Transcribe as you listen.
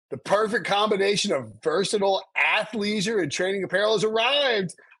The perfect combination of versatile athleisure and training apparel has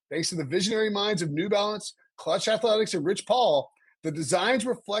arrived. Thanks to the visionary minds of New Balance, Clutch Athletics, and Rich Paul, the designs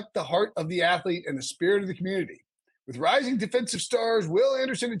reflect the heart of the athlete and the spirit of the community. With rising defensive stars Will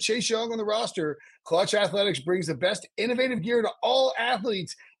Anderson and Chase Young on the roster, Clutch Athletics brings the best innovative gear to all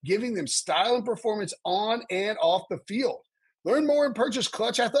athletes, giving them style and performance on and off the field. Learn more and purchase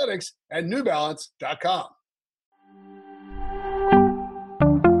Clutch Athletics at newbalance.com.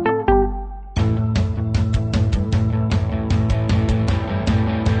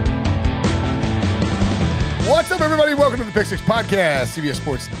 What's up, everybody? Welcome to the Pick Six Podcast, CBS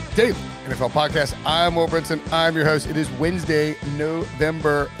Sports Daily NFL Podcast. I'm Will Brinson. I'm your host. It is Wednesday,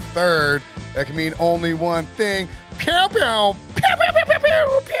 November 3rd. That can mean only one thing. Pew, pew, pew, pew, pew,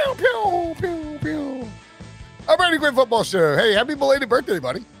 pew, pew, pew, pew, pew. A Brady Quinn football show. Hey, happy belated birthday,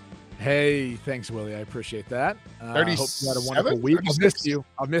 buddy. Hey, thanks, Willie. I appreciate that. I hope you had a 37? wonderful week. 36?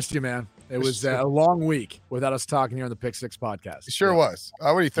 I missed you, man. It was a long week without us talking here on the Pick Six Podcast. It sure was.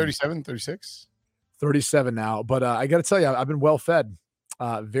 What are you, 37, 36? 37 now, but I got to tell you, I've been well fed,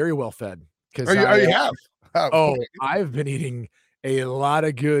 very well fed. Oh, you have? I've been eating a lot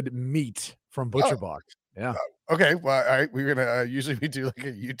of good meat from Butcher Box. Yeah. Okay. Well, all right. We're gonna usually we do like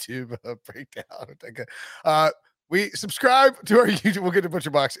a YouTube breakdown. We subscribe to our YouTube. We'll get to Butcher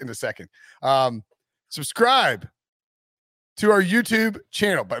Box in a second. Subscribe to our YouTube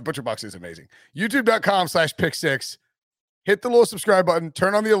channel. But Butcher Box is amazing. YouTube.com/pick6. Hit the little subscribe button,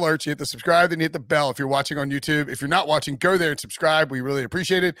 turn on the alerts, you hit the subscribe, then you hit the bell if you're watching on YouTube. If you're not watching, go there and subscribe. We really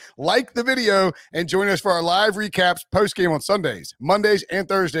appreciate it. Like the video and join us for our live recaps post-game on Sundays, Mondays, and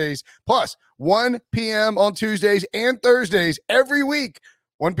Thursdays, plus 1 p.m. on Tuesdays and Thursdays every week.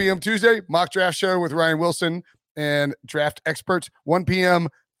 1 p.m. Tuesday, mock draft show with Ryan Wilson and draft experts. 1 p.m.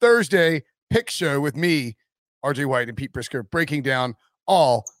 Thursday, pick show with me, RJ White, and Pete Prisker, breaking down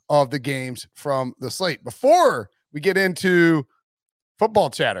all of the games from the slate. Before we get into football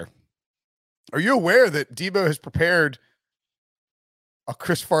chatter, are you aware that Debo has prepared a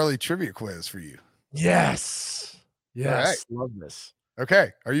Chris Farley trivia quiz for you? Yes. Yes. Right. Love this.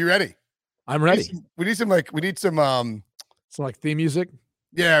 Okay. Are you ready? I'm ready. We need some So like theme music.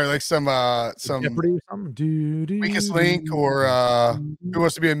 Yeah, like some Jeopardy or something. Weakest Link or Who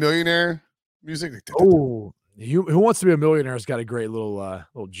Wants to Be a Millionaire music. Oh, Who Wants to Be a Millionaire has got a great little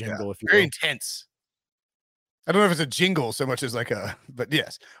jingle. If you very will. intense. I don't know if it's a jingle so much as like but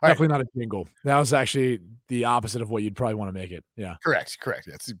yes. All Definitely not a jingle. That was actually the opposite of what you'd probably want to make it. Yeah. Correct.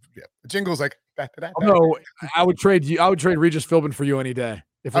 Yeah. The jingle's like No, I would trade Regis Philbin for you any day.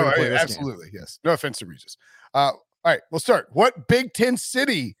 If we were playing this absolutely. Game. Yes. No offense to Regis. All right, we'll start. What Big Ten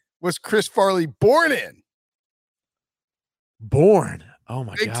city was Chris Farley born in? Born. Oh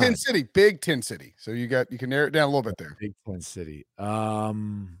my God. Big Ten city. So you can narrow it down a little bit there. Big Ten city.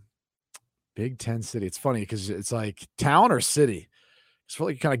 Big Ten city. It's funny because it's like town or city. It's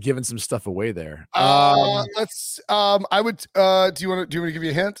really kind of giving some stuff away there. Let's. I would. Do you want to give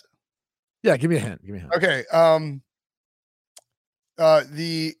you a hint? Yeah, give me a hint. Okay.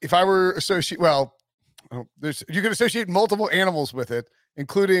 If I were you could associate multiple animals with it,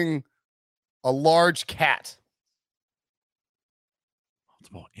 including a large cat.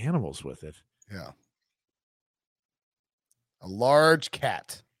 Multiple animals with it. Yeah. A large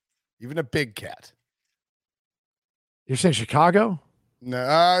cat. Even a big cat. You're saying Chicago?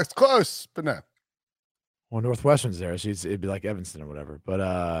 No, it's close, but no. Well, Northwestern's there, so it'd be like Evanston or whatever. But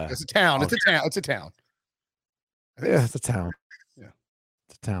it's a town. It's a town. Yeah, it's a town. Yeah,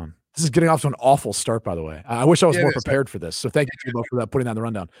 it's a town. This is getting off to an awful start, by the way. I wish I was more prepared for this. So thank you both for that, putting that in the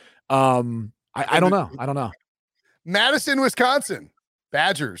rundown. I don't know. Madison, Wisconsin.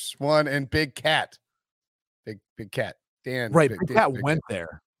 Badgers won, and Big Cat. Big Cat. Dan. Right. Big Cat went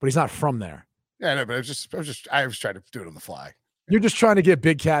there, but he's not from there. Yeah, no, but I was trying to do it on the fly. You're just trying to get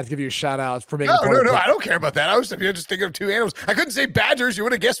Big Cat to give you a shout out for making. No. I don't care about that. I was just thinking of two animals. I couldn't say Badgers. You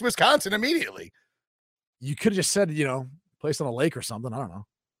would have guessed Wisconsin immediately. You could have just said, place on a lake or something. I don't know.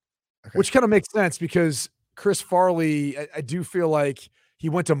 Okay. Which kind of makes sense because Chris Farley, I do feel like he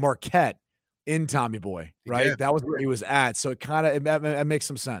went to Marquette in Tommy Boy, right? Yeah. That was where he was at. So it makes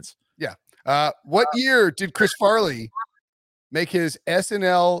some sense. Yeah. What year did Chris Farley make his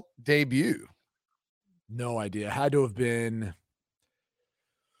SNL debut? No idea. Had to have been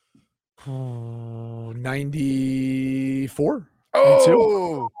 94.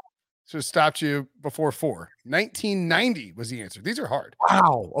 Oh, should have stopped you before 4. 1990 was the answer. These are hard.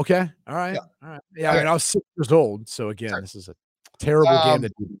 Wow. Okay. All right. Yeah. All right. Yeah. I mean, I was 6 years old. So again, this is a terrible game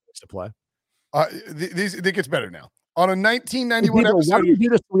that you used to play. It gets better now. On a 1991 Why episode, do you do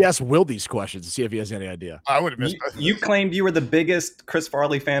this? We ask Will these questions to see if he has any idea. I would have missed. You claimed you were the biggest Chris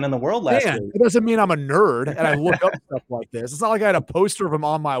Farley fan in the world last week. It doesn't mean I'm a nerd and I look up stuff like this. It's not like I had a poster of him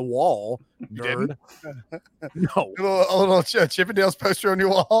on my wall. Nerd. No. A little Chippendales poster on your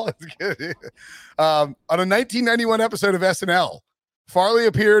wall. It's good. On a 1991 episode of SNL, Farley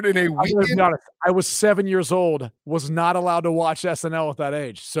appeared in a weekend. I was 7 years old, was not allowed to watch SNL at that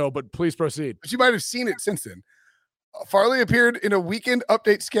age. But please proceed. But you might have seen it since then. Farley appeared in a Weekend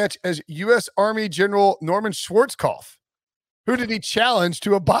Update sketch as U.S. Army General Norman Schwarzkopf. Who did he challenge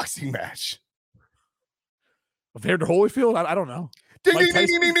to a boxing match? Evander Holyfield? I don't know. Ding, ding, ding,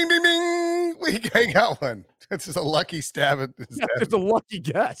 ding, ding, ding, ding, ding. We got one. This is a lucky stab at this. Yeah, it's a lucky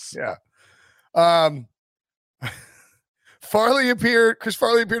guess. Yeah. Chris Farley appeared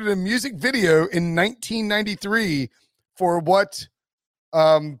in a music video in 1993 for what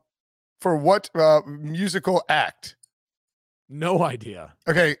musical act? No idea.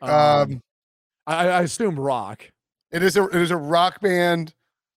 Okay. I assume rock. It is a rock band.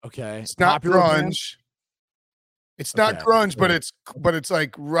 Okay. It's not Popular grunge. band? It's not grunge, but it's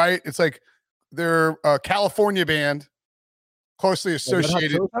like right. It's like they're a California band, closely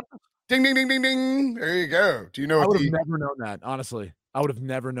associated. Ding, ding, ding, ding, ding. There you go. Do you know? I would have never known that. Honestly, I would have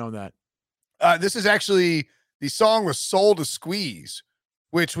never known that. This is actually the song was "Soul to Squeeze,"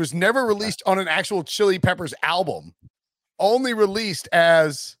 which was never released on an actual Chili Peppers album, only released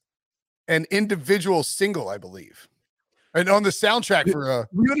as an individual single, I believe. And on the soundtrack for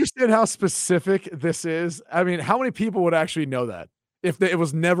you understand how specific this is? I mean, how many people would actually know that if it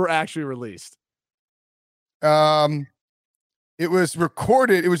was never actually released? It was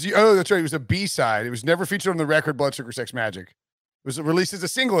recorded. It was that's right. It was a B-side. It was never featured on the record Blood Sugar Sex Magik. It was released as a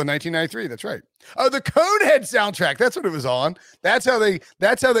single in 1993. That's right. Oh, the Conehead soundtrack. That's what it was on. That's how they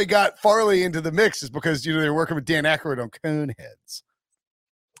got Farley into the mix, is because they were working with Dan Aykroyd on Coneheads.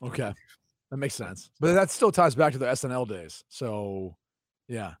 Okay. That makes sense. But that still ties back to the SNL days. So,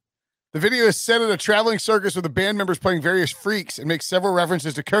 yeah. The video is set at a traveling circus with the band members playing various freaks and makes several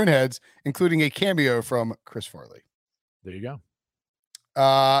references to Coneheads, including a cameo from Chris Farley. There you go.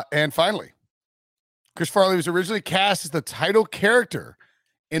 And finally, Chris Farley was originally cast as the title character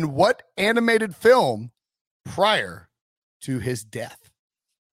in what animated film prior to his death?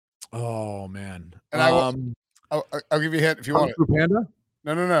 Oh, man. And I'll give you a hint if you want it. Panda?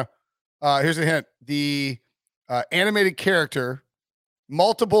 No. Here's a hint. The animated character,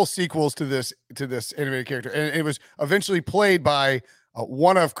 multiple sequels to this animated character, and it was eventually played by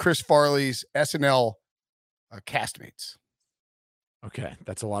one of Chris Farley's SNL castmates. Okay,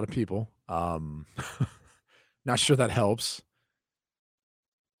 that's a lot of people. Not sure that helps.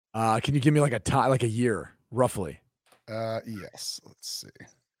 Can you give me like a year, roughly? Yes. Let's see.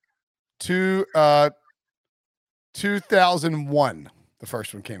 2001. The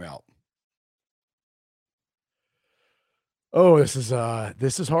first one came out. Oh, this is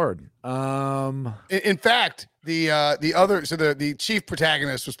hard. In fact, the chief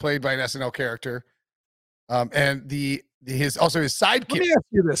protagonist was played by an SNL character, and his sidekick. Let me ask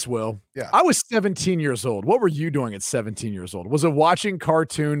you this, Will. Yeah, I was 17 years old. What were you doing at 17 years old? Was it watching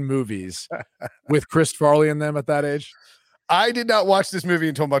cartoon movies with Chris Farley in them at that age? I did not watch this movie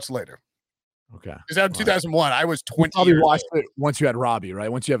until much later. Okay, it was out in 2001. I was 20. You probably watched it once you had Robbie,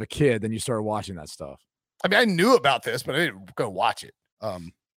 right? Once you have a kid, then you started watching that stuff. I mean, I knew about this, but I didn't go watch it. I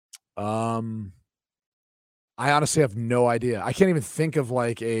honestly have no idea. I can't even think of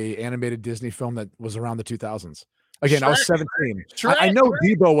like a animated Disney film that was around the 2000s. Again, Shrek, I was 17. I know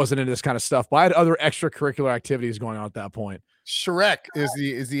Debo wasn't into this kind of stuff, but I had other extracurricular activities going on at that point. Shrek is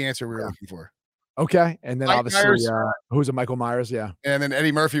the answer we were looking for. Okay, and then Mike obviously, who's a Michael Myers? Yeah, and then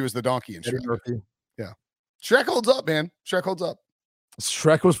Eddie Murphy was the donkey in Shrek. Murphy. Yeah, Shrek holds up, man. Shrek holds up.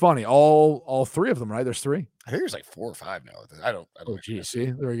 Shrek was funny. All three of them, right? There's three. I think there's like 4 or 5 now. I don't. Oh, geez. See,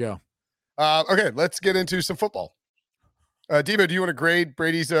 there we go. Okay, let's get into some football. Debo, do you want to grade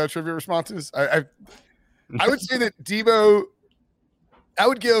Brady's trivia responses? I would say that Debo. I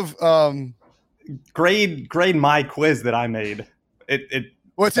would give grade my quiz that I made.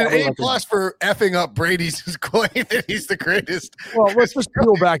 Well, it's an A+ for effing up Brady's claim that he's the greatest. Well, let's just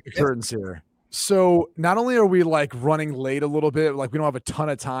peel back the curtains here. So not only are we like running late a little bit, like we don't have a ton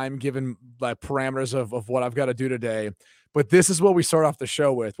of time given like parameters of what I've got to do today, but this is what we start off the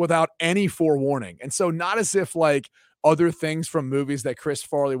show with without any forewarning. And so not as if like other things from movies that Chris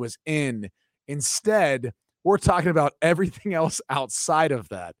Farley was in. Instead, we're talking about everything else outside of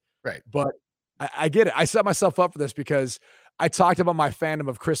that. Right. But I get it. I set myself up for this because I talked about my fandom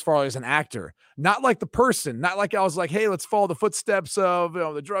of Chris Farley as an actor, not like the person, not like I was like, hey, let's follow the footsteps of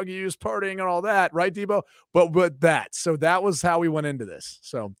the drug use, partying, and all that, right, Debo? But that. So that was how we went into this.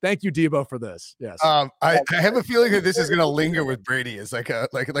 So thank you, Debo, for this. Yes. I have a feeling that this is going to linger with Brady as like a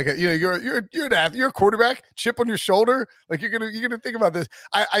you're an athlete, you're a quarterback, chip on your shoulder, like you're gonna think about this.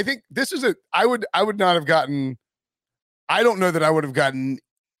 I think this is I would not have gotten. I don't know that I would have gotten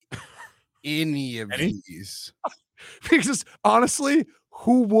any of these. Because honestly,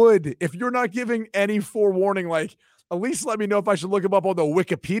 who would? If you're not giving any forewarning, like at least let me know if I should look him up on the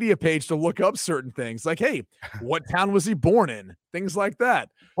Wikipedia page to look up certain things. Like, hey, what town was he born in? Things like that.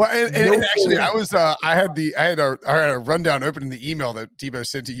 Well, and actually, I had a rundown open in the email that Debo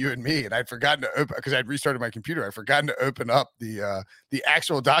sent to you and me, and I'd forgotten to open because I'd restarted my computer. I'd forgotten to open up the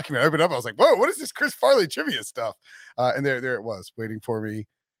actual document. I opened up, I was like, whoa, what is this Chris Farley trivia stuff? And there it was, waiting for me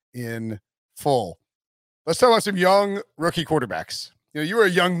in full. Let's talk about some young rookie quarterbacks. You were a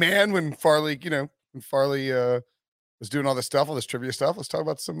young man when Farley, was doing all this stuff, all this trivia stuff. Let's talk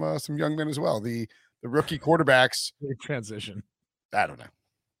about some young men as well. The rookie quarterbacks. Transition. I don't know.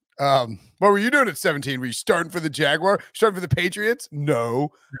 What were you doing at 17? Were you starting for the Jaguar? Starting for the Patriots?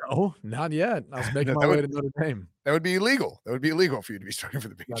 No, not yet. I was making my way to Notre Dame. That would be illegal. That would be illegal for you to be starting for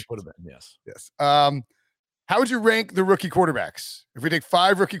the Patriots. That would have been, yes. Yes. How would you rank the rookie quarterbacks? If we take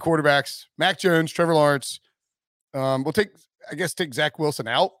 5 rookie quarterbacks, Mac Jones, Trevor Lawrence, we'll take Zach Wilson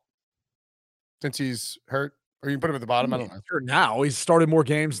out since he's hurt. Or you can put him at the bottom. I don't know. Sure, now he's started more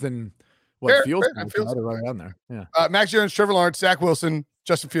games than Fields right down there. Yeah. Mac Jones, Trevor Lawrence, Zach Wilson,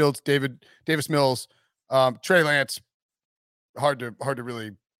 Justin Fields, Davis Mills, Trey Lance. Hard to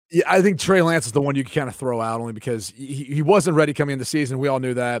really. Yeah, I think Trey Lance is the one you can kind of throw out only because he wasn't ready coming into the season. We all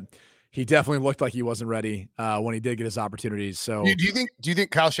knew that. He definitely looked like he wasn't ready when he did get his opportunities. So, do you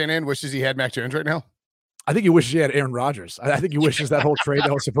think Kyle Shanahan wishes he had Mac Jones right now? I think he wishes he had Aaron Rodgers. I think he wishes that whole trade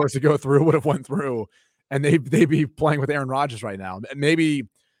that was supposed to go through would have went through, and they'd be playing with Aaron Rodgers right now. Maybe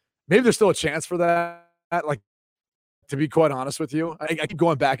there's still a chance for that. Like, to be quite honest with you, I keep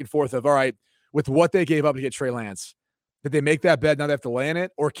going back and forth of, all right, with what they gave up to get Trey Lance, did they make that bet? Now they have to lay in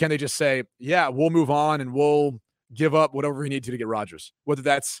it, or can they just say, yeah, we'll move on and we'll give up whatever we need to get Rodgers, whether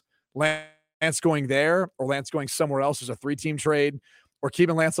that's Lance going there or Lance going somewhere else as a 3-team trade, or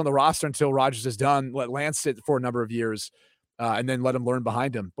keeping Lance on the roster until Rodgers is done, let Lance sit for a number of years, and then let him learn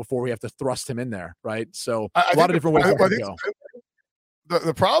behind him before we have to thrust him in there, right? So a lot of different ways to go.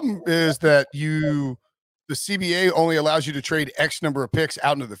 The problem is that the CBA only allows you to trade X number of picks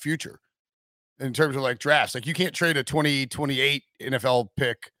out into the future in terms of like drafts. Like you can't trade a 2028 NFL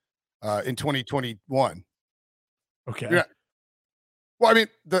pick in 2021. Okay. Well, I mean,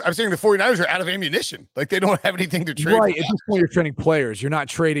 I'm saying the 49ers are out of ammunition. Like they don't have anything to trade. Right. At this point, you're trading players. You're not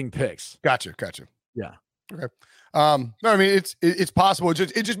trading picks. Gotcha. Yeah. Okay. No, I mean, it's possible. It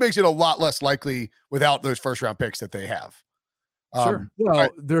just makes it a lot less likely without those first round picks that they have. Sure. Well,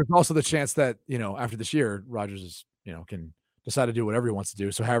 there's also the chance that, after this year, Rodgers is, can decide to do whatever he wants to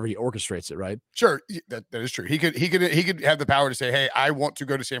do. So however he orchestrates it, right? Sure. That is true. He could have the power to say, hey, I want to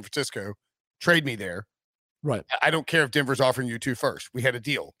go to San Francisco, trade me there. Right. I don't care if Denver's offering you 2 first. We had a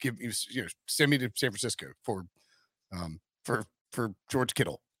deal. Send me to San Francisco for George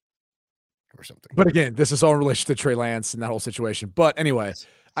Kittle or something. But again, this is all in relation to Trey Lance and that whole situation. But anyway,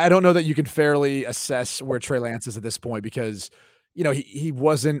 I don't know that you can fairly assess where Trey Lance is at this point because, he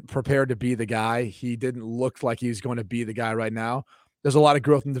wasn't prepared to be the guy. He didn't look like he's going to be the guy right now. There's a lot of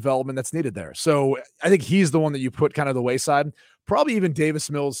growth and development that's needed there. So I think he's the one that you put kind of the wayside. Probably even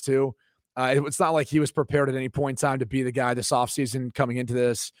Davis Mills too. It's not like he was prepared at any point in time to be the guy this offseason coming into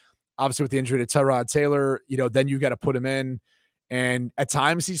this. Obviously, with the injury to Tyrod Taylor, then you got to put him in. And at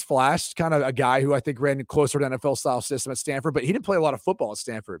times he's flashed kind of a guy who I think ran closer to NFL-style system at Stanford, but he didn't play a lot of football at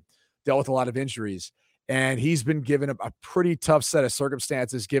Stanford, dealt with a lot of injuries. And he's been given a pretty tough set of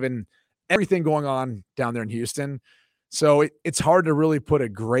circumstances given everything going on down there in Houston. So it's hard to really put a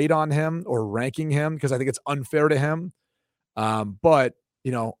grade on him or ranking him because I think it's unfair to him. But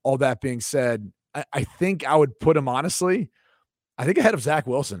all that being said, I think I would put him honestly, I think ahead of Zach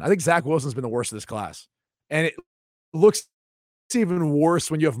Wilson. I think Zach Wilson's been the worst of this class. And it looks even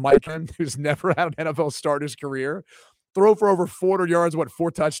worse when you have Mike, who's never had an NFL start his career, throw for over 400 yards,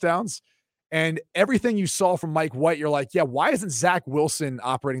 4 touchdowns. And everything you saw from Mike White, you're like, yeah, why isn't Zach Wilson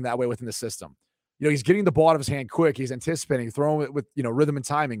operating that way within the system? He's getting the ball out of his hand quick. He's anticipating, throwing it with, rhythm and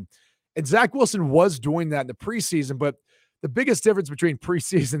timing. And Zach Wilson was doing that in the preseason, but the biggest difference between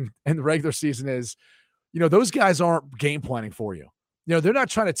preseason and the regular season is, those guys aren't game planning for you. They're not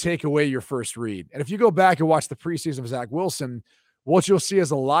trying to take away your first read. And if you go back and watch the preseason of Zach Wilson, what you'll see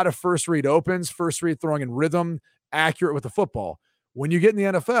is a lot of first read opens, first read throwing in rhythm, accurate with the football. When you get in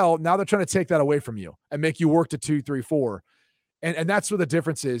the NFL, now they're trying to take that away from you and make you work to 2, 3, 4. And that's what the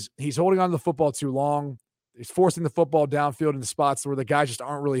difference is. He's holding on to the football too long. He's forcing the football downfield in the spots where the guys just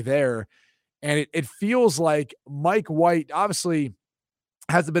aren't really there. And it feels like Mike White obviously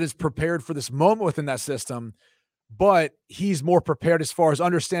hasn't been as prepared for this moment within that system, but he's more prepared as far as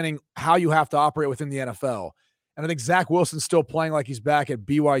understanding how you have to operate within the NFL. And I think Zach Wilson's still playing like he's back at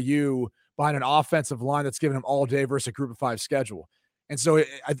BYU behind an offensive line that's giving him all day versus a group of 5 schedule. And so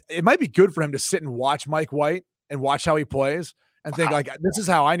it might be good for him to sit and watch Mike White and watch how he plays and think like, this is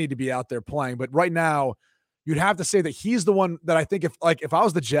how I need to be out there playing. But right now, you'd have to say that he's the one that I think if I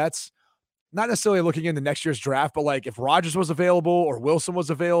was the Jets, not necessarily looking into next year's draft, but like if Rodgers was available or Wilson was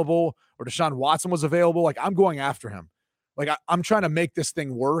available or Deshaun Watson was available, like I'm going after him. Like I'm trying to make this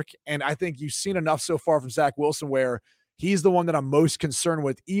thing work. And I think you've seen enough so far from Zach Wilson where he's the one that I'm most concerned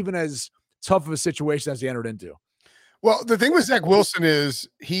with, even as tough of a situation as he entered into. Well, the thing with Zach Wilson is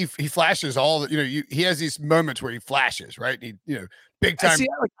he flashes all the, he has these moments where he flashes, right? He, big time.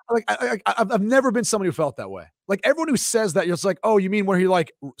 I've never been somebody who felt that way. Like everyone who says that, it's like, oh, you mean where he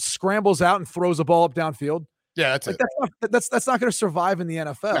like scrambles out and throws a ball up downfield? Yeah, that's like, it. That's not going to survive in the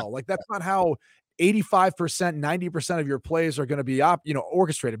NFL. No. Like that's not how 85%, 90% of your plays are going to be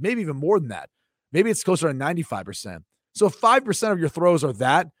orchestrated. Maybe even more than that. Maybe it's closer to 95%. So if 5% of your throws are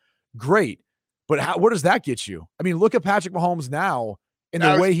that, great. But where does that get you? I mean, look at Patrick Mahomes now in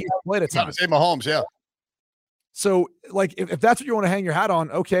the way he's played at times. Say Mahomes, yeah. So, like, if that's what you want to hang your hat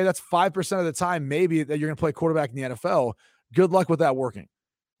on, okay, that's 5% of the time maybe that you're going to play quarterback in the NFL. Good luck with that working.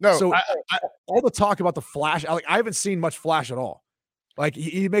 No, so all the talk about the flash, I haven't seen much flash at all. Like,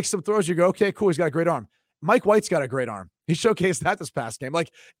 he makes some throws, you go, okay, cool, he's got a great arm. Mike White's got a great arm. He showcased that this past game. Like,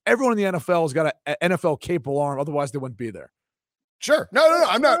 everyone in the NFL has got an NFL-capable arm, otherwise they wouldn't be there. Sure. No.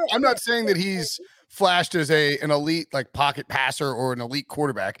 I'm not saying that he's flashed as an elite like pocket passer or an elite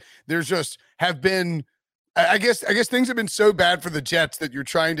quarterback. There's just have been, I guess things have been so bad for the Jets that you're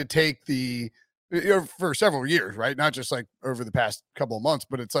trying to take for several years, right? Not just like over the past couple of months,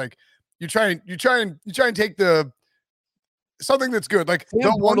 but it's like you try and take something that's good. Like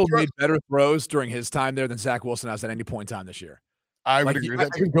Sam Darnold made better throws during his time there than Zach Wilson has at any point in time this year. I would agree with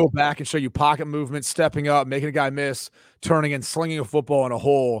that. I can go back and show you pocket movement, stepping up, making a guy miss, turning and slinging a football in a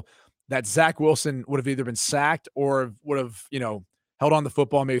hole that Zach Wilson would have either been sacked or would have, held on the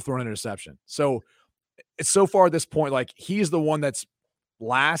football and maybe thrown an interception. So it's so far at this point, like he's the one that's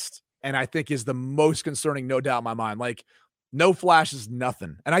last and I think is the most concerning, no doubt in my mind. Like no flash is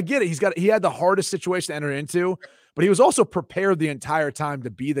nothing. And I get it. He had the hardest situation to enter into, but he was also prepared the entire time to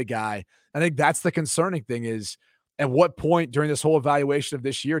be the guy. I think that's the concerning thing is, at what point during this whole evaluation of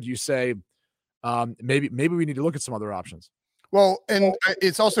this year do you say maybe we need to look at some other options? Well, and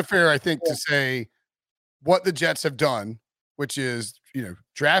it's also fair, I think, to say what the Jets have done, which is,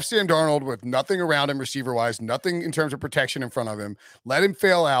 draft Sam Darnold with nothing around him receiver-wise, nothing in terms of protection in front of him, let him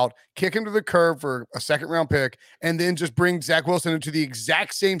fail out, kick him to the curb for a second-round pick, and then just bring Zach Wilson into the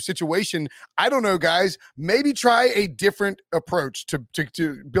exact same situation. I don't know, guys. Maybe try a different approach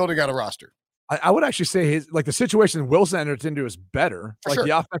to building out a roster. I would actually say the situation Wilson entered into is better. For sure.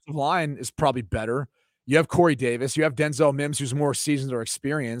 The offensive line is probably better. You have Corey Davis. You have Denzel Mims, who's more seasoned or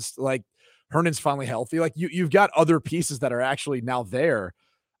experienced. Like Herndon's finally healthy. Like you've got other pieces that are actually now there.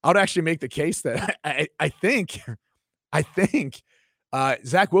 I would actually make the case that I think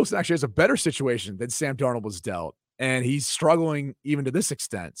Zach Wilson actually has a better situation than Sam Darnold was dealt, and he's struggling even to this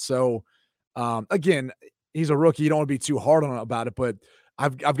extent. So again, he's a rookie. You don't want to be too hard on him about it, but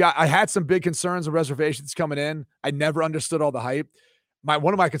I had some big concerns and reservations coming in. I never understood all the hype.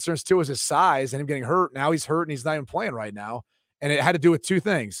 One of my concerns too is his size and him getting hurt. Now he's hurt and he's not even playing right now. And it had to do with two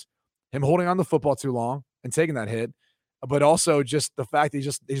things: him holding on the football too long and taking that hit, but also just the fact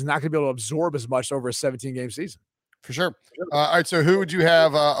that he's not going to be able to absorb as much over a 17-game season. For sure. All right. So who would you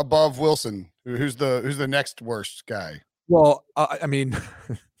have above Wilson? Who's the next worst guy? Well, I mean,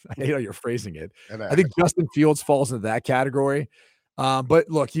 I hate how you're phrasing it. I think Justin Fields falls into that category. But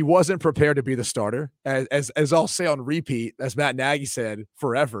look, he wasn't prepared to be the starter. As I'll say on repeat, as Matt Nagy said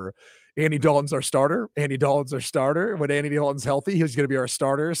forever, Andy Dalton's our starter. Andy Dalton's our starter. When Andy Dalton's healthy, he's going to be our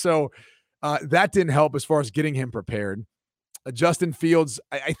starter. So that didn't help as far as getting him prepared. Justin Fields,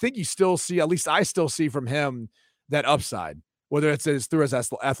 I think you still see, at least I still see from him that upside, whether it's through his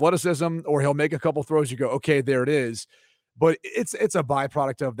athleticism or he'll make a couple throws. You go, okay, there it is. But it's a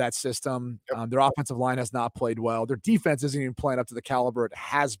byproduct of that system. Their offensive line has not played well. Their defense isn't even playing up to the caliber it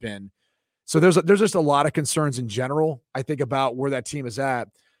has been. So there's just a lot of concerns in general, I think, about where that team is at.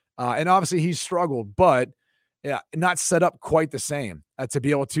 And obviously he's struggled, but Yeah, not set up quite the same to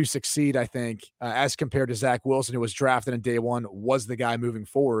be able to succeed, I think, as compared to Zach Wilson, who was drafted in day one, was the guy moving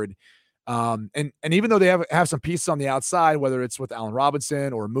forward. And even though they have some pieces on the outside, whether it's with Allen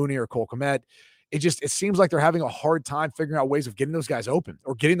Robinson or Mooney or Cole Kmet, it seems like they're having a hard time figuring out ways of getting those guys open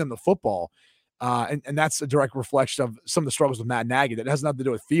or getting them the football. And that's a direct reflection of some of the struggles with Matt Nagy. That has nothing to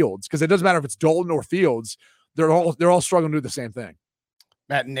do with Fields, because it doesn't matter if it's Dalton or Fields. They're all struggling to do the same thing.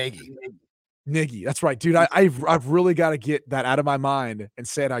 Matt Nagy. Niggy. That's right, dude. I've really got to get that out of my mind and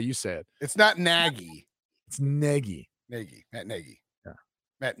say it how you say it. It's not Nagy. It's Nagy. Nagy. Matt Nagy. Yeah.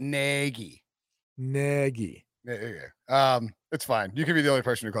 Matt Nagy. Nagy. Yeah. It's fine. You can be the only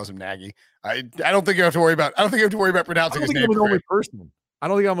person who calls him Nagy. I don't think you have to worry about. I don't think you have to worry about pronouncing his name. I'm the only person. I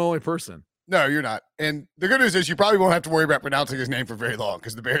don't think I'm the only person. No, you're not. And the good news is you probably won't have to worry about pronouncing his name for very long,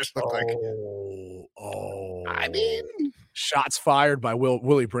 because the Bears look like. I mean, shots fired by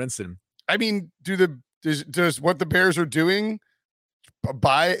Willie Brinson. I mean, does what the Bears are doing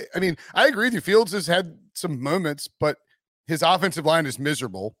I mean, I agree with you. Fields has had some moments, but his offensive line is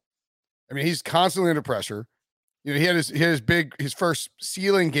miserable. I mean, he's constantly under pressure. You know, he had his first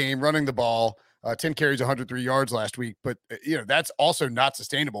ceiling game running the ball, 10 carries, 103 yards last week. But that's also not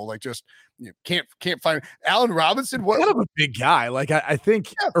sustainable. Like, just can't find Allen Robinson. What kind of a big guy? Like, I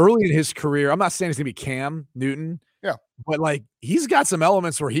think early in his career, I'm not saying he's gonna be Cam Newton. Yeah, but like, he's got some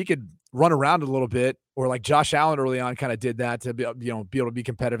elements where he could run around a little bit, or like Josh Allen early on kind of did that to be able to be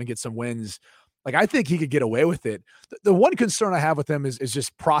competitive and get some wins. Like, I think he could get away with it. The one concern I have with him is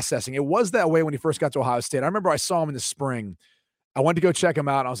just processing. It was that way when he first got to Ohio State. I remember I saw him in the spring. I went to go check him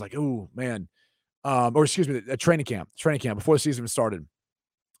out, and I was like, "Ooh, man." Or excuse me, a training camp before the season started.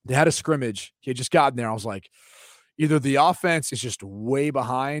 They had a scrimmage. He had just gotten there. I was like, either the offense is just way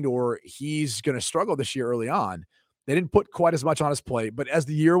behind, or he's going to struggle this year early on. They didn't put quite as much on his plate, but as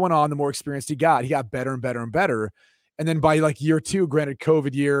the year went on, the more experience he got better and better and better. And then by like year two, granted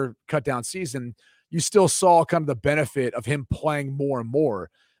COVID year, cut down season, you still saw kind of the benefit of him playing more and more,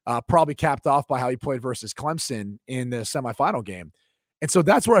 probably capped off by how he played versus Clemson in the semifinal game. And so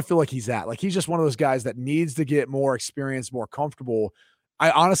that's where I feel like he's at. Like, he's just one of those guys that needs to get more experience, more comfortable. I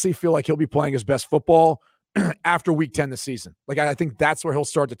honestly feel like he'll be playing his best football after week 10 this season. Like, I think that's where he'll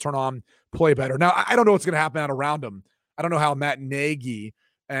start to turn on, play better. Now, I don't know what's going to happen out around him. I don't know how Matt Nagy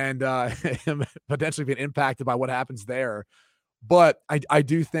and him potentially being impacted by what happens there. But I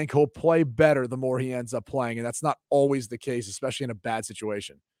do think he'll play better the more he ends up playing. And that's not always the case, especially in a bad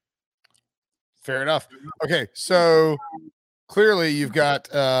situation. Fair enough. Okay, so clearly you've got,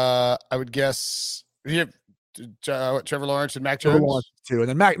 I would guess, you have Trevor Lawrence and Mac Jones too. And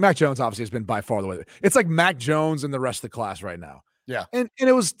then Mac Jones obviously has been by far the way. It's like Mac Jones and the rest of the class right now. Yeah. And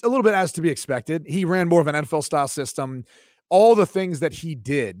it was a little bit as to be expected. He ran more of an NFL style system. All the things that he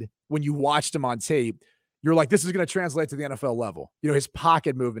did when you watched him on tape, you're like, this is going to translate to the NFL level. His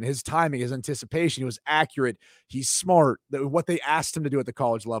pocket movement, his timing, his anticipation, he was accurate. He's smart. What they asked him to do at the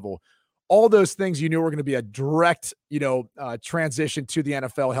college level, all those things you knew were going to be a direct, transition to the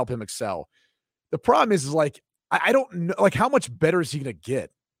NFL, help him excel. The problem is like, I don't know, like, how much better is he going to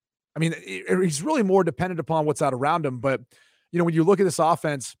get? I mean, he's really more dependent upon what's out around him. But, when you look at this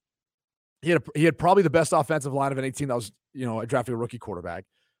offense, he had probably the best offensive line of any team that was, drafting a rookie quarterback.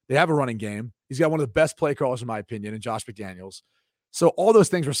 They have a running game. He's got one of the best play callers, in my opinion, in Josh McDaniels. So all those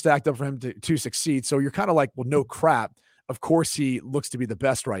things were stacked up for him to succeed. So you're kind of like, well, no crap. Of course, he looks to be the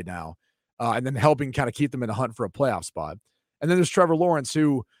best right now. And then helping kind of keep them in the hunt for a playoff spot. And then there's Trevor Lawrence,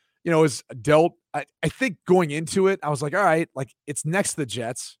 who, is dealt. I think going into it, I was like, all right, like, it's next to the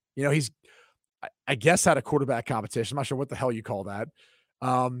Jets. He's, I guess, had a quarterback competition. I'm not sure what the hell you call that.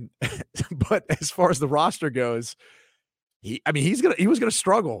 But as far as the roster goes, he was gonna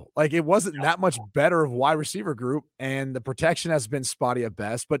struggle. Like, it wasn't that much better of a wide receiver group, and the protection has been spotty at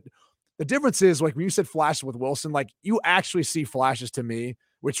best. But the difference is, like, when you said flashes with Wilson, like, you actually see flashes to me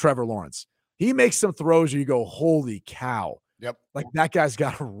with Trevor Lawrence. He makes some throws where you go, holy cow. Yep. Like, that guy's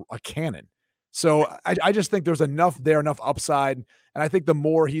got a cannon. So I just think there's enough upside. And I think the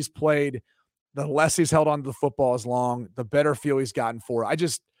more he's played, the less he's held on to the football as long, the better feel he's gotten for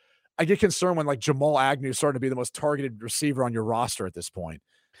it. I get concerned when, like, Jamal Agnew is starting to be the most targeted receiver on your roster at this point.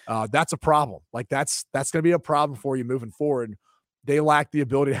 That's a problem. Like, that's going to be a problem for you moving forward. They lack the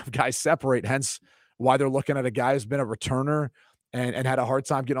ability to have guys separate, hence why they're looking at a guy who's been a returner and had a hard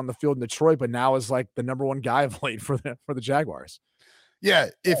time getting on the field in Detroit, but now is like the number one guy of late for the Jaguars. Yeah,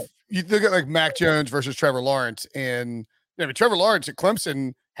 if you look at like Mac Jones versus Trevor Lawrence, and Trevor Lawrence at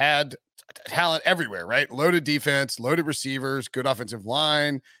Clemson had talent everywhere, right? Loaded defense, loaded receivers, good offensive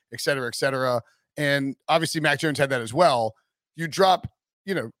line, et cetera, et cetera. And obviously Mac Jones had that as well. You drop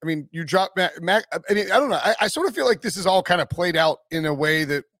I mean, you drop Mac. I mean, I don't know. I sort of feel like this is all kind of played out in a way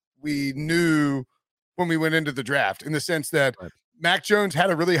that we knew when we went into the draft, in the sense that Mac Jones had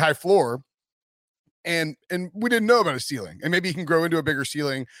a really high floor, and we didn't know about his ceiling, and maybe he can grow into a bigger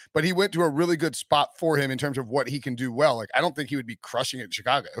ceiling, but he went to a really good spot for him in terms of what he can do well. Like, I don't think he would be crushing it in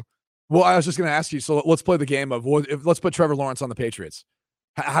Chicago. Well, I was just going to ask you. So let's play the game of let's put Trevor Lawrence on the Patriots.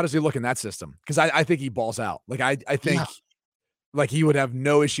 How does he look in that system? Because I think he balls out. Like I think like he would have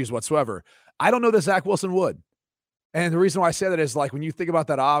no issues whatsoever. I don't know that Zach Wilson would. And the reason why I say that is, like, when you think about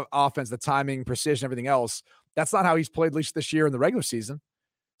that offense, the timing, precision, everything else, that's not how he's played, at least this year in the regular season.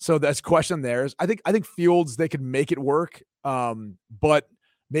 So that's question there. I think Fields, they could make it work, but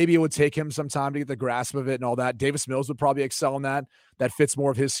maybe it would take him some time to get the grasp of it and all that. Davis Mills would probably excel in that. That fits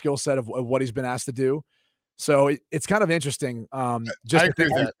more of his skill set of what he's been asked to do. So it's kind of interesting. Just to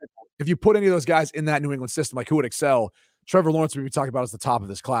think that if you put any of those guys in that New England system, like, who would excel? Trevor Lawrence would be talking about as the top of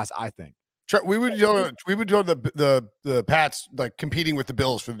this class, I think. We would go the Pats, like, competing with the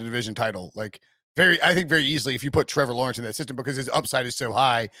Bills for the division title, like, I think very easily, if you put Trevor Lawrence in that system, because his upside is so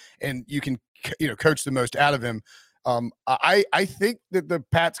high and you can coach the most out of him. I think that the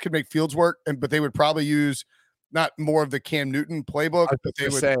Pats could make Fields work, but they would probably use not more of the Cam Newton playbook, but they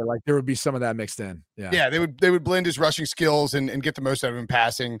would say, like, there would be some of that mixed in. Yeah, they would blend his rushing skills and get the most out of him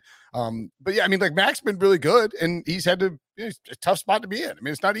passing. But yeah, I mean, like, Mac's been really good, and he's had to, it's a tough spot to be in. I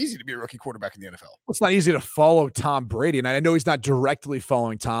mean, it's not easy to be a rookie quarterback in the NFL. Well, it's not easy to follow Tom Brady, and I know he's not directly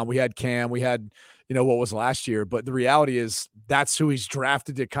following Tom. We had Cam, we had, what was last year, but the reality is that's who he's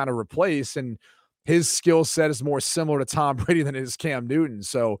drafted to kind of replace, and his skill set is more similar to Tom Brady than it is Cam Newton.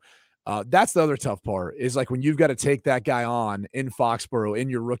 So that's the other tough part, is, like, when you've got to take that guy on in Foxborough in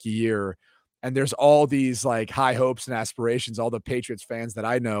your rookie year, and there's all these, like, high hopes and aspirations, all the Patriots fans that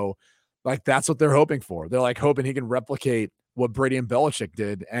I know, like, that's what they're hoping for. They're, like, hoping he can replicate what Brady and Belichick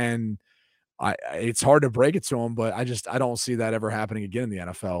did. And it's hard to break it to him, but I don't see that ever happening again in the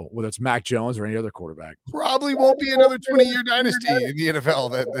NFL, whether it's Mac Jones or any other quarterback. Probably won't be another 20-year dynasty in the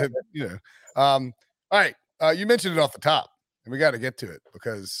NFL. All right. You mentioned it off the top, and we got to get to it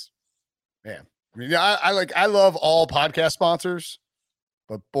because, man, I mean, I love all podcast sponsors,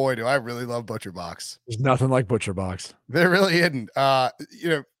 but boy, do I really love ButcherBox. There's nothing like ButcherBox. There really isn't.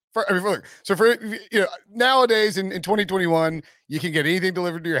 For nowadays in 2021, you can get anything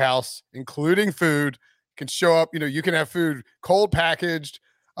delivered to your house, including food. It can show up. You can have food cold packaged,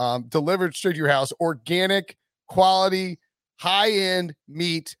 delivered straight to your house. Organic, quality, high-end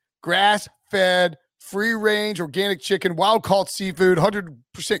meat, grass-fed, free-range organic chicken, wild-caught seafood,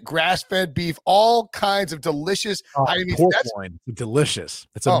 100% grass-fed beef, all kinds of delicious items. That's delicious.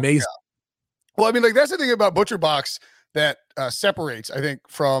 It's amazing. Yeah. Well, I mean, like, that's the thing about ButcherBox that separates, I think,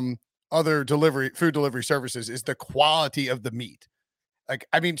 from other food delivery services, is the quality of the meat. Like,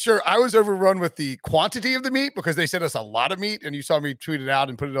 I mean, sure, I was overrun with the quantity of the meat because they sent us a lot of meat, and you saw me tweet it out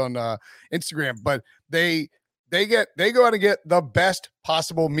and put it on Instagram. But they go out and get the best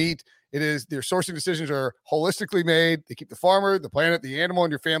possible meat. Their sourcing decisions are holistically made. They keep the farmer, the planet, the animal,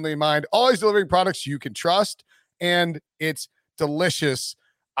 and your family in mind. Always delivering products you can trust, and it's delicious.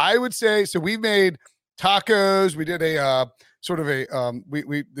 I would say, so we've made tacos. We did the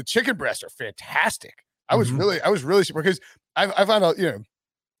chicken breasts are fantastic. I was really super, because I found out,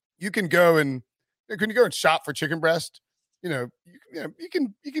 you can go and shop for chicken breast. You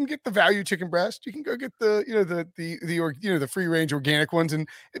can get the value chicken breast. You can go get the free range organic ones,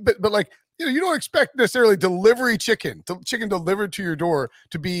 but like, you don't expect necessarily delivery chicken delivered to your door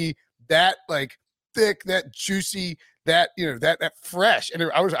to be that, like, thick, that juicy, that that fresh. And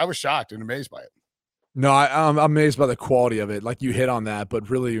I was shocked and amazed by it. No, I'm amazed by the quality of it. Like, you hit on that, but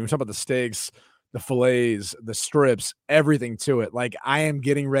really, when we talk about the steaks, the fillets, the strips, everything to it. Like, I am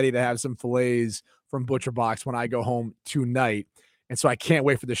getting ready to have some fillets from ButcherBox when I go home tonight. And so I can't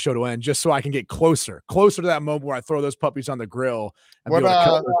wait for the show to end, just so I can get closer to that moment where I throw those puppies on the grill and be able to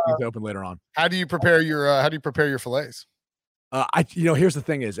cut those things open later on. How do you prepare your fillets? Here's the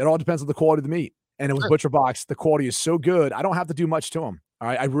thing is, it all depends on the quality of the meat. And with ButcherBox, the quality is so good, I don't have to do much to them. All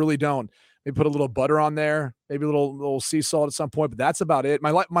right. I really don't. Maybe put a little butter on there, maybe a little sea salt at some point, but that's about it.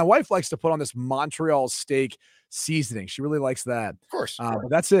 My wife likes to put on this Montreal steak seasoning. She really likes that. Of course. But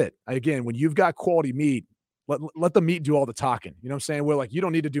that's it. Again, when you've got quality meat, let the meat do all the talking. You know what I'm saying? We're like, you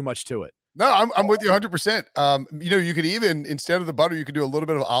don't need to do much to it. No, I'm with you 100%. You could even, instead of the butter, you could do a little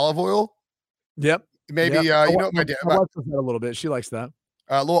bit of olive oil. Yep. Maybe, my wife does that a little bit. She likes that.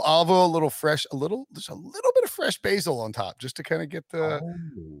 A little olive oil, just a little bit of fresh basil on top, just to kind of get the,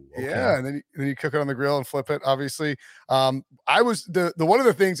 yeah. And then you cook it on the grill and flip it. Obviously, I was the one of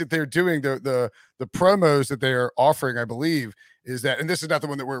the things that they're doing, the promos that they're offering, I believe, is that, and this is not the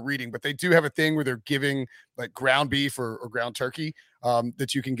one that we're reading, but they do have a thing where they're giving like ground beef or ground turkey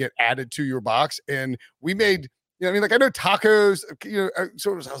that you can get added to your box. And we made, I mean, like I know tacos,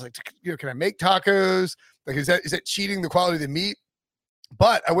 so I was like, can I make tacos? Like, is that cheating the quality of the meat?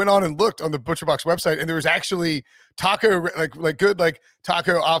 But I went on and looked on the ButcherBox website, and there was actually taco, like good, like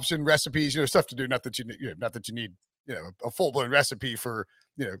taco option recipes, stuff to do. Not that you need, a full blown recipe for,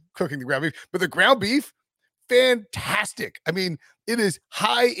 cooking the ground beef, but the ground beef, fantastic. I mean, it is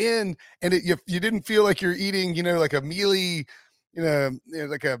high end, and you didn't feel like you're eating, like a mealy, there's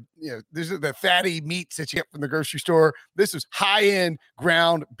the fatty meats that you get from the grocery store. This is high end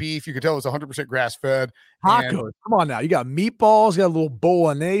ground beef. You could tell it was 100% grass fed. Tacos. Come on now. You got meatballs, you got a little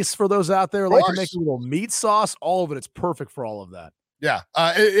bolognese for those out there. Like to make a little meat sauce. All of it. It's perfect for all of that. Yeah.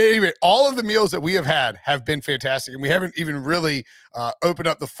 Anyway, all of the meals that we have had have been fantastic, and we haven't even really opened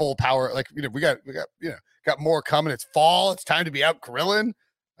up the full power. Like, we got more coming. It's fall. It's time to be out grilling.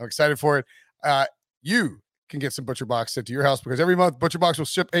 I'm excited for it. You can get some ButcherBox sent to your house because every month ButcherBox will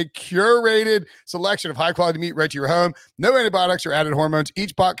ship a curated selection of high quality meat right to your home. No antibiotics or added hormones.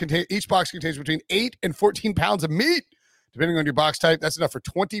 Each box contains between 8 and 14 pounds of meat, depending on your box type. That's enough for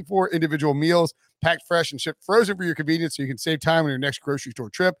 24 individual meals, packed fresh and shipped frozen for your convenience, so you can save time on your next grocery store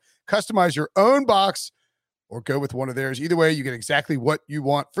trip. Customize your own box or go with one of theirs. Either way, you get exactly what you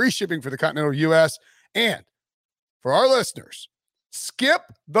want. Free shipping for the continental U.S. And for our listeners, skip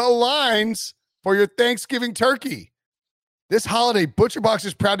the lines for your Thanksgiving turkey. This holiday, ButcherBox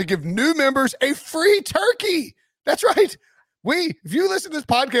is proud to give new members a free turkey. That's right. If you listen to this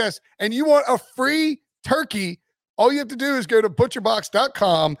podcast and you want a free turkey, all you have to do is go to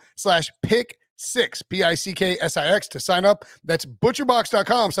butcherbox.com/pick6, PICKSIX to sign up. That's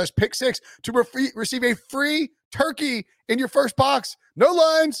butcherbox.com/pick6 to receive a free turkey in your first box. No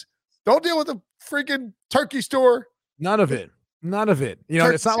lines. Don't deal with the freaking turkey store. None of it.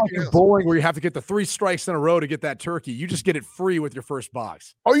 It's not like in bowling where you have to get the 3 strikes in a row to get that turkey. You just get it free with your first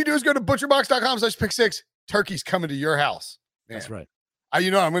box. All you do is go to butcherbox.com/pick6. Turkey's coming to your house. Man. That's right. You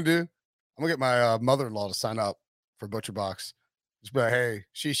know what I'm going to do? I'm going to get my mother-in-law to sign up for ButcherBox. Just be like, hey,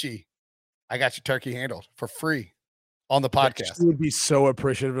 Shishi, I got your turkey handled for free on the podcast. She would be so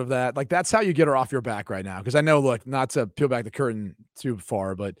appreciative of that. Like, that's how you get her off your back right now. Because I know, look, not to peel back the curtain too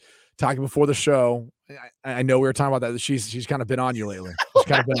far, but talking before the show, I know we were talking about that. She's kind of been on you lately. She's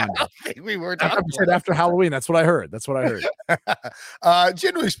kind of been on you. We were talking after Halloween. That's what I heard.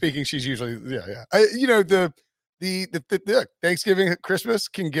 Generally speaking, she's usually the Thanksgiving, Christmas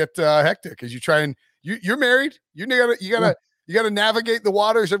can get hectic as you try and you're married. You gotta navigate the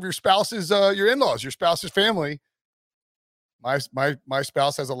waters of your spouse's your in-laws, your spouse's family. My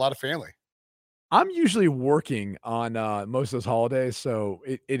spouse has a lot of family. I'm usually working on most of those holidays, so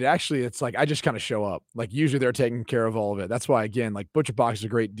it's like I just kind of show up. Like, usually they're taking care of all of it. That's why, again, like, ButcherBox is a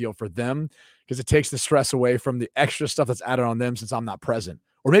great deal for them because it takes the stress away from the extra stuff that's added on them since I'm not present.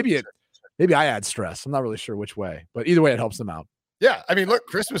 Or maybe I add stress. I'm not really sure which way, but either way, it helps them out. Yeah, I mean, look,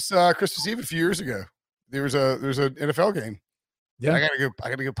 Christmas Eve a few years ago, there's an NFL game. Yeah, I gotta go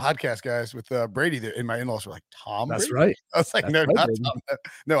podcast, guys, with Brady there. And my in-laws were like, Tom That's Brady? right. I was like, That's no, right, not baby. Tom.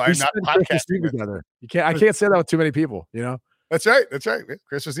 No, I'm not podcasting together. I can't say that with too many people, That's right.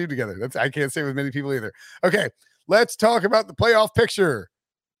 Christmas Eve together. I can't say with many people either. Okay, let's talk about the playoff picture.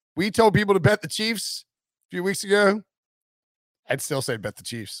 We told people to bet the Chiefs a few weeks ago. I'd still say bet the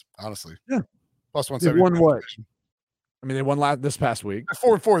Chiefs, honestly. Yeah. Plus They 170. won what? I mean, they won this past week.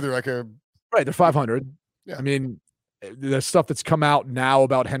 They're 4-4. They're like they're 500. Yeah. I mean, the stuff that's come out now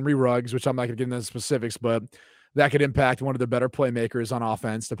about Henry Ruggs, which I'm not going to get into the specifics, but that could impact one of the better playmakers on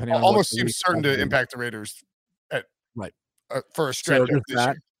offense, depending on almost seems certain to impact the Raiders for a stretch of this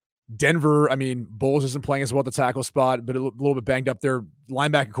year. Denver, I mean, Bowles isn't playing as well at the tackle spot, but a little bit banged up. Their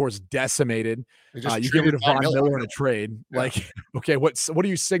linebacker core is decimated. You give rid of Von Miller in a trade. Yeah. Like, okay, what are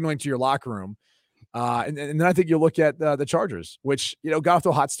you signaling to your locker room? And then I think you look at the Chargers, which, got off to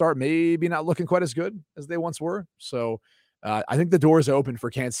a hot start, maybe not looking quite as good as they once were. So I think the door is open for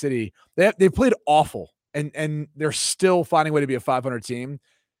Kansas City. They've played awful, and they're still finding a way to be a 500 team.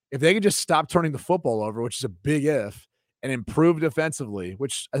 If they can just stop turning the football over, which is a big if, and improve defensively,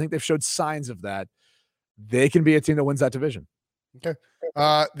 which I think they've showed signs of that, they can be a team that wins that division. Okay.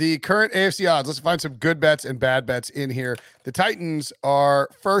 The current AFC odds, let's find some good bets and bad bets in here. The Titans are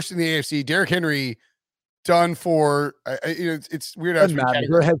first in the AFC. Derrick Henry done for, it's weird.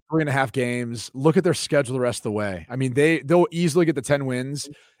 They're ahead 3.5 games. Look at their schedule the rest of the way. I mean, they'll easily get the 10 wins.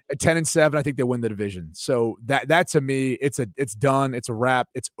 At 10-7, I think they win the division. So that to me, it's done. It's a wrap.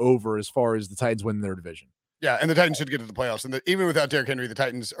 It's over as far as the Titans win their division. Yeah, and the Titans should get to the playoffs. And even without Derrick Henry, the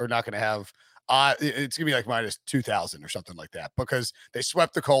Titans are not going to have It's going to be like minus 2,000 or something like that because they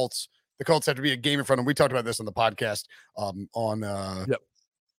swept the Colts. The Colts have to be a game in front of them. We talked about this on the podcast on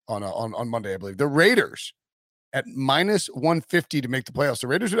Monday, I believe. The Raiders at minus 150 to make the playoffs. The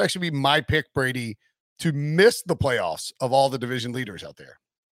Raiders would actually be my pick, Brady, to miss the playoffs of all the division leaders out there.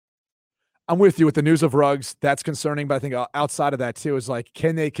 I'm with you with the news of Ruggs. That's concerning, but I think outside of that too is like,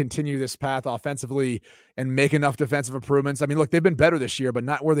 can they continue this path offensively and make enough defensive improvements? I mean, look, they've been better this year, but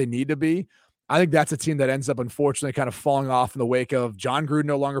not where they need to be. I think that's a team that ends up, unfortunately, kind of falling off in the wake of John Gruden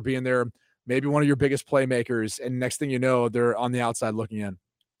no longer being there, maybe one of your biggest playmakers, and next thing you know, they're on the outside looking in.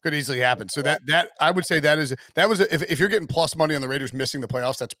 Could easily happen. So that I would say that was if you're getting plus money on the Raiders missing the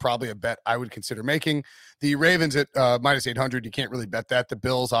playoffs, that's probably a bet I would consider making. The Ravens at minus 800, you can't really bet that. The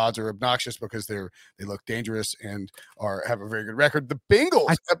Bills odds are obnoxious because they look dangerous and have a very good record. The Bengals,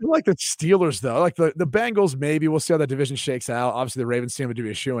 I feel like the Steelers though, like the Bengals, maybe we'll see how that division shakes out. Obviously, the Ravens seem to be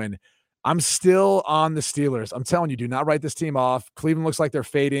a shoo-in. I'm still on the Steelers. I'm telling you, do not write this team off. Cleveland looks like they're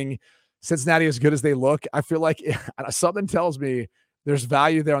fading. Cincinnati, as good as they look, I feel like something tells me there's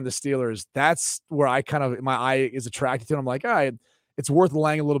value there on the Steelers. That's where I kind of, my eye is attracted to. I'm like, all right, it's worth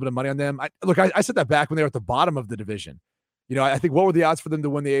laying a little bit of money on them. I said that back when they were at the bottom of the division. You know, I think what were the odds for them to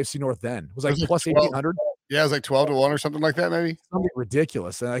win the AFC North then? It was like plus 1,800. Yeah, it was like 12 to 1 or something like that, maybe. Something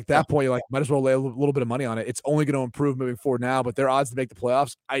ridiculous. And like that point, you're like, might as well lay a little bit of money on it. It's only going to improve moving forward now, but their odds to make the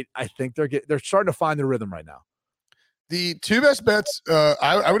playoffs, I think they're starting to find their rhythm right now. The two best bets,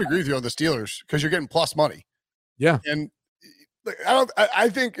 I would agree with you on the Steelers because you're getting plus money. Yeah. And I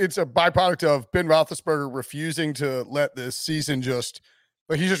think it's a byproduct of Ben Roethlisberger refusing to let this season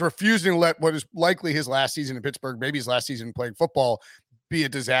he's just refusing to let what is likely his last season in Pittsburgh, maybe his last season playing football, be a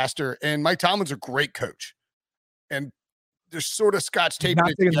disaster. And Mike Tomlin's a great coach. And there's sort of scotch tape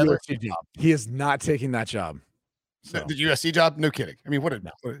together. He is not taking that job. So. The USC job? No kidding. I mean,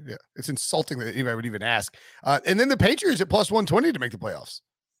 yeah, it's insulting that anybody would even ask. And then the Patriots at plus 120 to make the playoffs.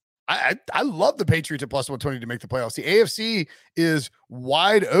 I love the Patriots at plus 120 to make the playoffs. The AFC is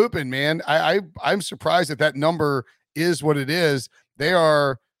wide open, man. I'm surprised that number is what it is. They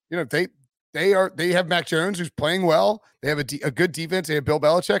are, they have Mac Jones who's playing well. They have a good defense. They have Bill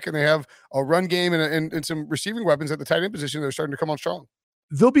Belichick, and they have a run game and some receiving weapons at the tight end position. They're starting to come on strong.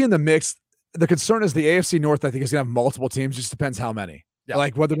 They'll be in the mix. The concern is the AFC North, I think, is going to have multiple teams. Just depends how many. Yeah.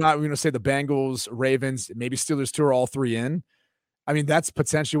 Like whether or not we're going to say the Bengals, Ravens, maybe Steelers 2 are all 3 in. I mean, that's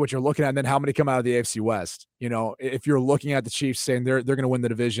potentially what you're looking at. And then how many come out of the AFC West? You know, if you're looking at the Chiefs saying they're going to win the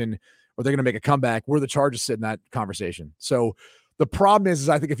division or they're going to make a comeback, where the Chargers sit in that conversation. So the problem is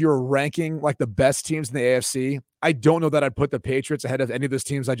I think if you're ranking like the best teams in the AFC, I don't know that I'd put the Patriots ahead of any of those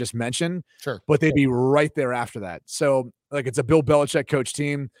teams I just mentioned. Sure. But they'd be right there after that. So like it's a Bill Belichick coach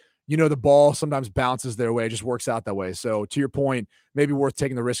team. You know, the ball sometimes bounces their way. It just works out that way. So to your point, maybe worth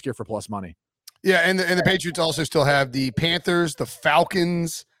taking the risk here for plus money. Yeah, and the Patriots also still have the Panthers, the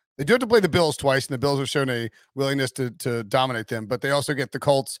Falcons. They do have to play the Bills twice, and the Bills have shown a willingness to dominate them. But they also get the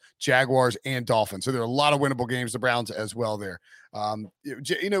Colts, Jaguars, and Dolphins. So there are a lot of winnable games. The Browns as well there.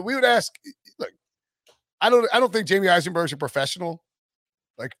 We would ask, like, I don't think Jamie Eisenberg's a professional,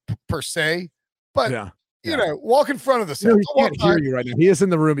 like per se, but walk in front of the set. He can't hear you right now. He is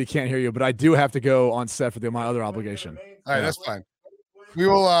in the room. He can't hear you, but I do have to go on set for my other obligation. All right, that's fine. We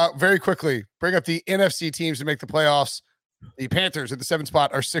will very quickly bring up the NFC teams to make the playoffs. The Panthers at the 7th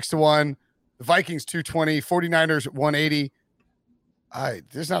spot are 6-1. The Vikings 220, 49ers 180.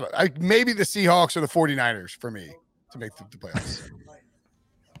 Maybe the Seahawks or the 49ers for me to make the playoffs.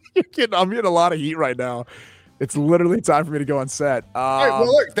 I'm getting a lot of heat right now. It's literally time for me to go on set. All right, well,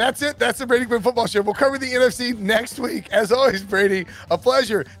 look, that's it. That's the Brady Quinn Football Show. We'll cover the NFC next week. As always, Brady, a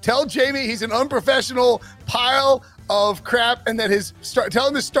pleasure. Tell Jamie he's an unprofessional pile of crap and that tell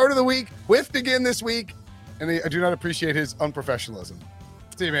him the start of the week with begin this week. And I do not appreciate his unprofessionalism.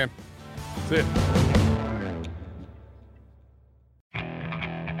 See you, man. See you.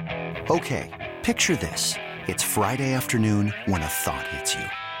 Okay, picture this. It's Friday afternoon when a thought hits you.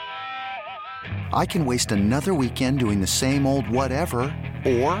 I can waste another weekend doing the same old whatever,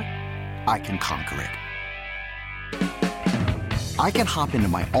 or I can conquer it. I can hop into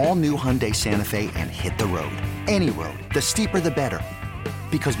my all-new Hyundai Santa Fe and hit the road. Any road. The steeper, the better.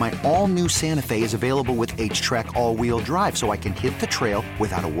 Because my all-new Santa Fe is available with H-Track all-wheel drive, so I can hit the trail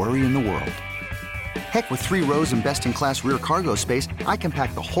without a worry in the world. Heck, with 3 rows and best-in-class rear cargo space, I can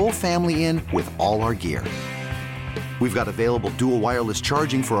pack the whole family in with all our gear. We've got available dual wireless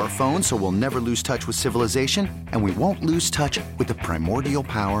charging for our phones, so we'll never lose touch with civilization, and we won't lose touch with the primordial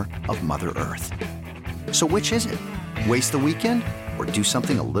power of Mother Earth. So which is it? Waste the weekend or do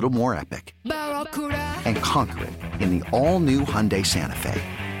something a little more epic? And conquer it in the all-new Hyundai Santa Fe.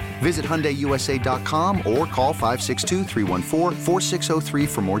 Visit HyundaiUSA.com or call 562-314-4603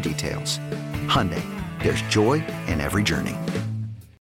 for more details. Hyundai, there's joy in every journey.